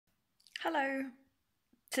Hello.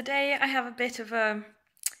 Today I have a bit of I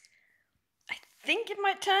think it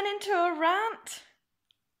might turn into a rant.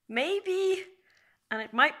 Maybe. And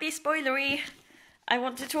it might be spoilery. I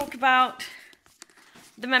want to talk about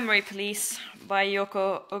The Memory Police by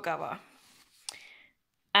Yoko Ogawa.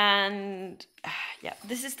 And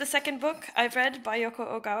this is the second book I've read by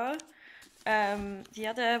Yoko Ogawa. The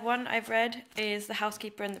other one I've read is The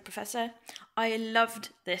Housekeeper and the Professor. I loved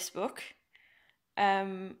this book.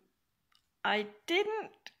 I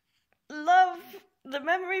didn't love The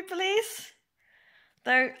Memory Police,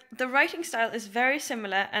 though the writing style is very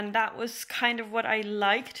similar, and that was kind of what I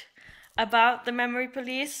liked about The Memory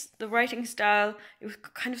Police. The writing style, it was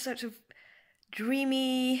kind of sort of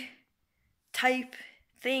dreamy type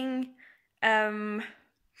thing. The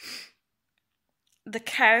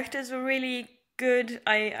characters were really good.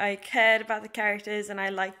 I cared about the characters and I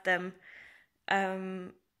liked them.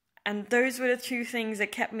 And those were the two things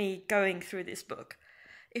that kept me going through this book.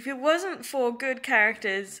 If it wasn't for good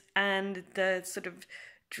characters and the sort of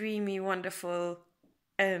dreamy, wonderful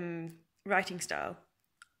writing style,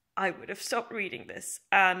 I would have stopped reading this.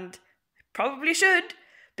 And probably should,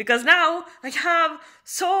 because now I have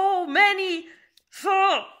so many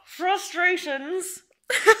frustrations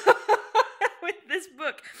with this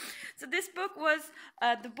book. So this book was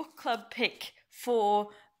the book club pick for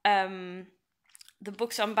the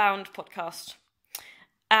Books Unbound podcast.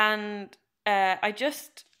 And I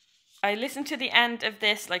listened to the end of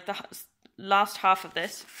this, like the last half of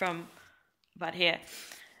this from about here,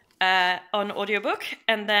 on audiobook.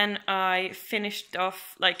 And then I finished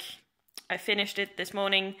it this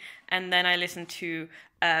morning, and then I listened to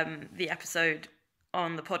the episode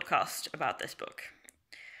on the podcast about this book.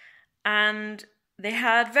 And they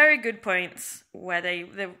had very good points where they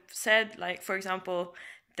said, like, for example,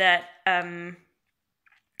 that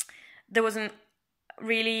there wasn't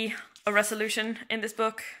really a resolution in this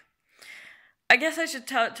book. I guess I should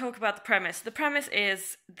talk about the premise. The premise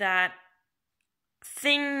is that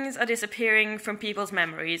things are disappearing from people's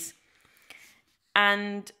memories.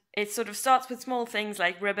 And it sort of starts with small things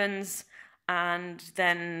like ribbons, and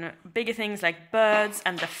then bigger things like birds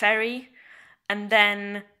and the ferry. And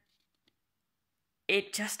then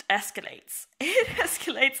it just escalates. It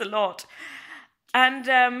escalates a lot. And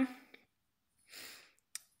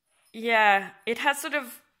it has sort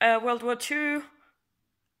of World War II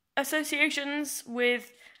associations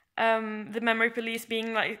with the Memory Police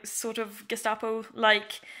being like sort of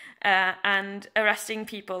Gestapo-like and arresting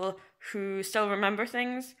people who still remember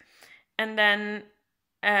things. And then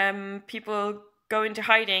people go into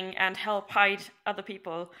hiding and help hide other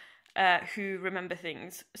people who remember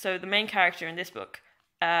things. So the main character in this book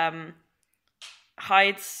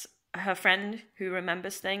hides her friend who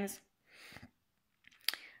remembers things.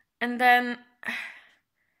 And then,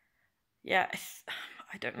 I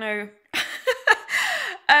don't know.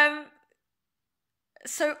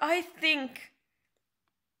 So I think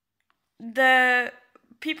the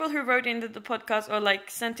people who wrote into the podcast or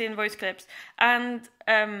like sent in voice clips, and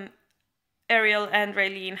Ariel and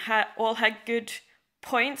Raylene all had good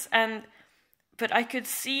points, but I could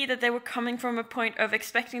see that they were coming from a point of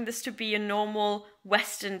expecting this to be a normal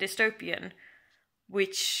Western dystopian,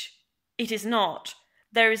 which it is not.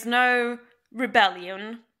 There is no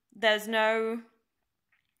rebellion. There's no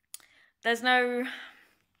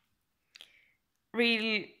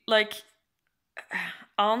real, like,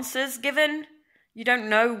 answers given. You don't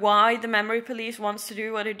know why the Memory Police wants to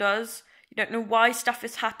do what it does. You don't know why stuff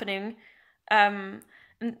is happening. And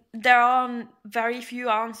there are very few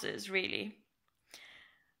answers, really.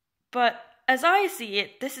 But as I see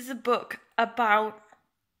it, this is a book about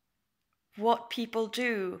what people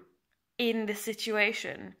do in this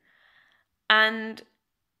situation. And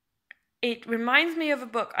it reminds me of a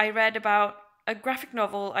book I read about, a graphic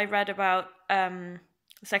novel I read about the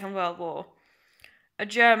Second World War. A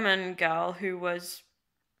German girl who was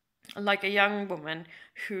like a young woman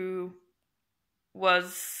who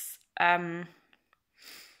was, like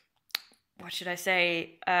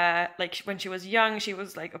when she was young, she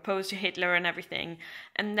was like opposed to Hitler and everything.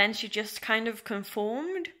 And then she just kind of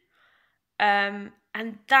conformed.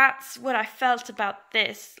 And that's what I felt about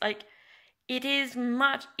this. Like, it is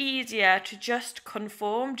much easier to just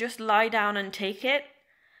conform, just lie down and take it.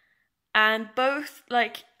 And both,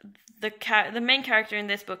 like, the main character in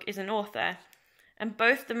this book is an author. And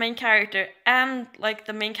both the main character and, like,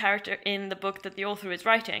 the main character in the book that the author is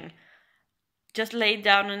writing just laid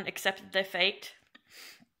down and accepted their fate.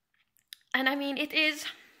 And I mean, it is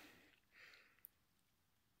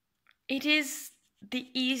the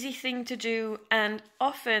easy thing to do, and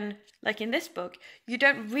often, like in this book, you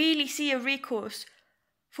don't really see a recourse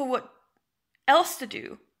for what else to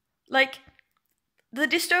do. Like, the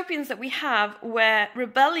dystopians that we have where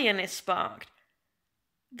rebellion is sparked,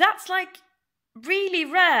 that's, like, really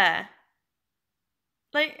rare.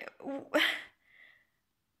 Like,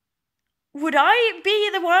 would I be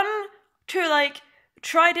the one to, like,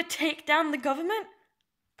 try to take down the government?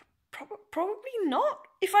 Probably not,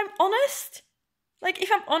 if I'm honest. Like, if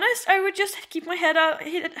I'm honest, I would just keep my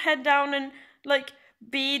head down and, like,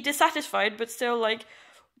 be dissatisfied, but still, like,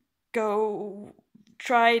 go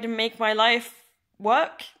try to make my life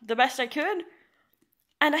work the best I could.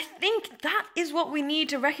 And I think that is what we need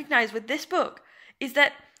to recognize with this book, is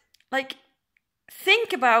that, like,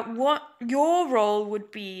 think about what your role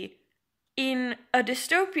would be in a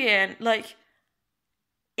dystopian, like,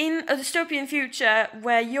 in a dystopian future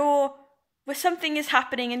where something is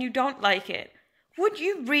happening and you don't like it. Would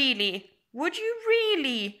you really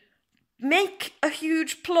make a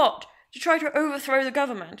huge plot to try to overthrow the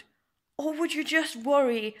government? Or would you just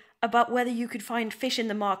worry about whether you could find fish in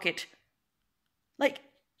the market? Like,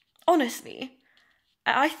 honestly,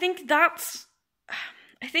 I think that's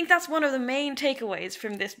one of the main takeaways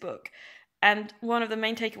from this book, and one of the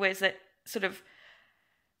main takeaways that sort of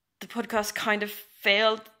the podcast kind of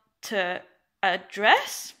failed to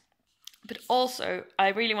address. But also, I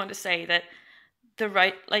really want to say that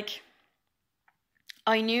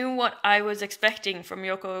I knew what I was expecting from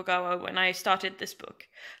Yoko Ogawa when I started this book,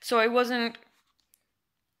 so I wasn't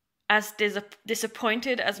as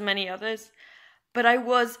disappointed as many others, but I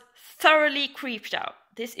was thoroughly creeped out.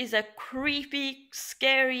 This is a creepy,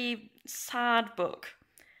 scary, sad book,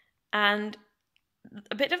 and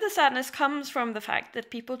a bit of the sadness comes from the fact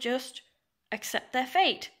that people just accept their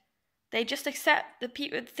fate. They just accept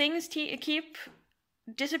that things keep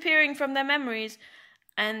disappearing from their memories,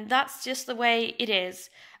 and that's just the way it is.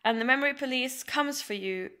 And the memory police comes for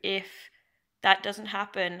you if that doesn't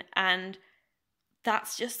happen, and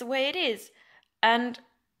that's just the way it is. And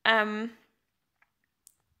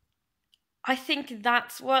I think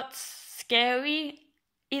that's what's scary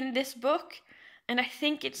in this book, and I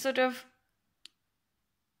think it sort of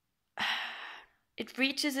it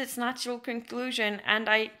reaches its natural conclusion, and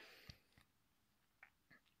I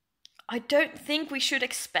don't think we should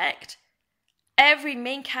expect every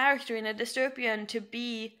main character in a dystopian to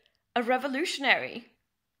be a revolutionary.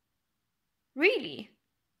 Really.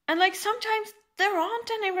 And, like, sometimes there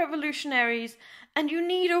aren't any revolutionaries, and you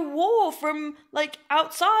need a war from, like,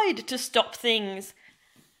 outside to stop things.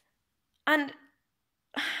 And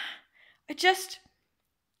I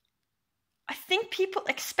think people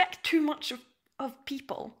expect too much of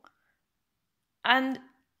people. And,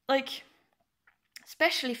 like,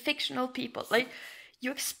 especially fictional people, like,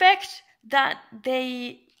 you expect that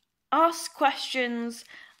they ask questions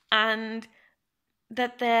and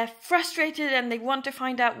that they're frustrated and they want to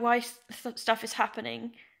find out why stuff is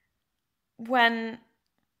happening, when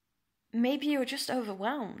maybe you're just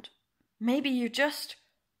overwhelmed. Maybe you just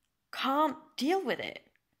can't deal with it,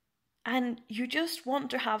 and you just want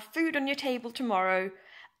to have food on your table tomorrow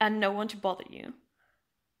and no one to bother you.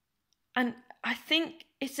 And I think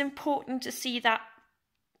it's important to see that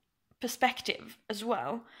perspective as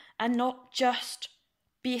well, and not just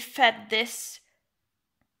be fed this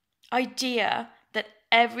idea that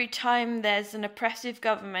every time there's an oppressive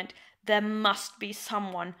government, there must be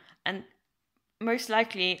someone, and most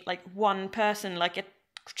likely, like, one person, like a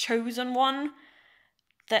chosen one,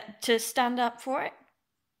 that to stand up for it.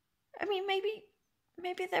 I mean,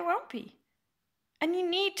 maybe there won't be. And we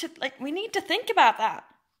need to think about that.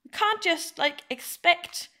 We can't just, like,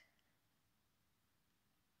 expect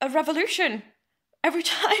a revolution every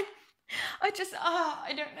time. I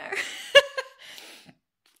don't know.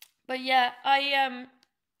 But yeah, I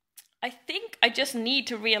think I just need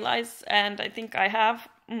to realize, and I think I have,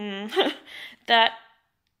 that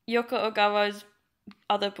Yoko Ogawa's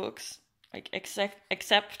other books, like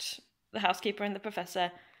except The Housekeeper and the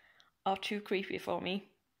Professor, are too creepy for me.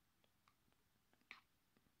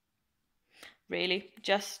 Really,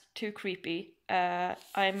 just too creepy.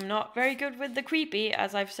 I'm not very good with the creepy,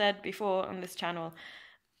 as I've said before on this channel.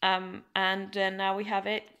 And now we have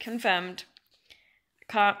it confirmed.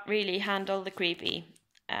 Can't really handle the creepy.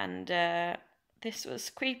 And this was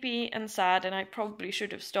creepy and sad, and I probably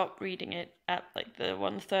should have stopped reading it at, like, the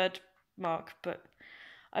 1/3 mark, but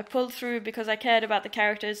I pulled through because I cared about the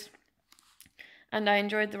characters and I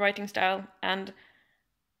enjoyed the writing style, and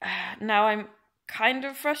now I'm kind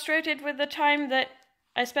of frustrated with the time that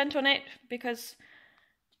I spent on it, because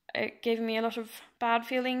it gave me a lot of bad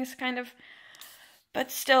feelings, kind of.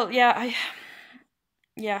 But still, I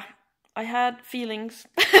had feelings.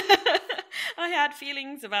 I had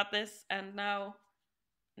feelings about this, and now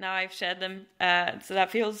now I've shared them, so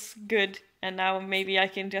that feels good. And now maybe I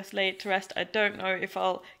can just lay it to rest. I don't know if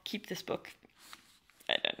I'll keep this book.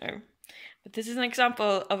 I don't know. But this is an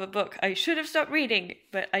example of a book I should have stopped reading,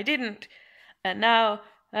 but I didn't. And now,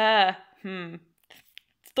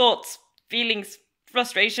 thoughts, feelings,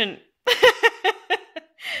 frustration.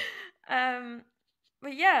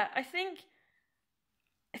 But yeah, I think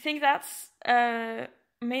that's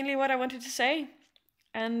mainly what I wanted to say.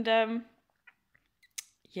 And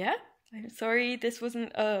yeah, I'm sorry this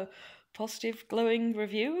wasn't a positive, glowing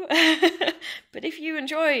review. But if you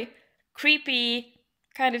enjoy creepy,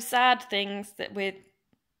 kind of sad things that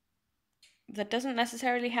doesn't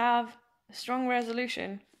necessarily have a strong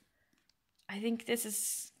resolution, I think this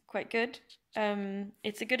is quite good.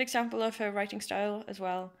 It's a good example of her writing style as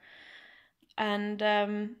well. And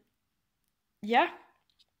yeah,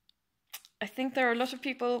 I think there are a lot of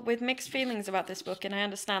people with mixed feelings about this book, and I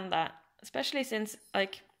understand that, especially since,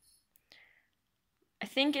 like, I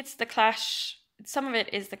think it's the clash, some of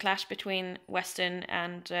it is the clash between Western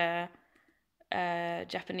and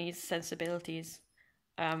Japanese sensibilities,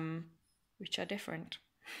 which are different.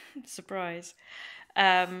 Surprise.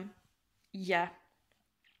 Yeah.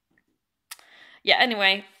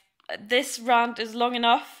 Anyway, this rant is long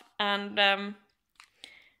enough, and now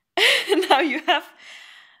you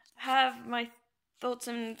have my thoughts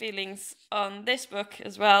and feelings on this book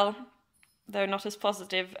as well, though not as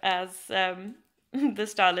positive as the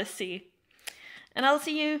Starless Sea. And I'll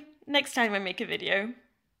see you next time I make a video.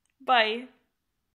 Bye.